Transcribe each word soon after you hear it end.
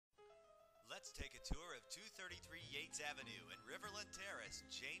Let's take a tour of 233 Yates Avenue in Riverland Terrace,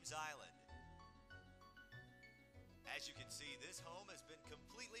 James Island. As you can see, this home has been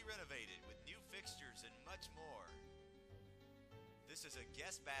completely renovated with new fixtures and much more. This is a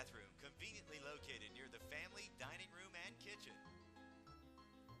guest bathroom conveniently located near the family dining room and kitchen.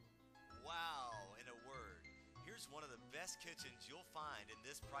 Wow, in a word. Here's one of the best kitchens you'll find in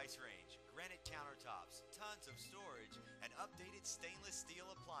this price range. Granite countertops, tons of storage, and updated stainless steel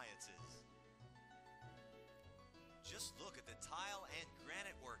appliances. Just look at the tile and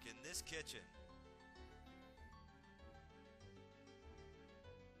granite work in this kitchen.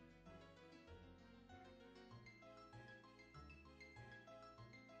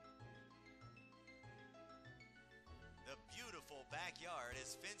 The beautiful backyard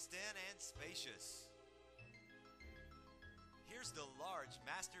is fenced in and spacious. Here's the large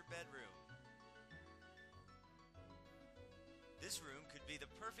master bedroom. This room could be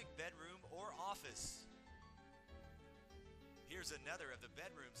the perfect bedroom or office. Here's another of the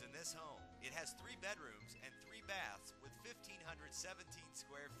bedrooms in this home. It has 3 bedrooms and 3 baths with 1,517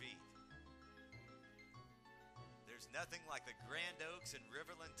 square feet. There's nothing like the Grand Oaks and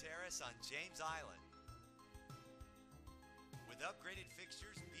Riverland Terrace on James Island. With upgraded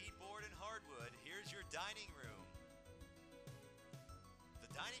fixtures, beadboard, and hardwood, here's your dining room.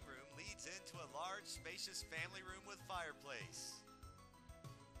 The dining room leads into a large, spacious family room with fireplace.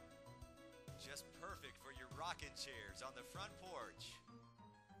 Just perfect for your rocking chairs on the front porch.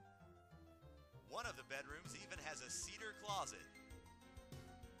 One of the bedrooms even has a cedar closet.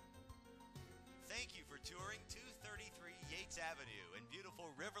 Thank you for touring 233 Yates Avenue in beautiful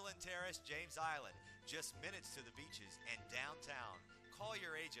Riverland Terrace, James Island, just minutes to the beaches and downtown. Call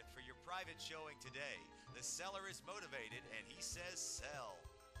your agent for your private showing today. The seller is motivated and he says sell.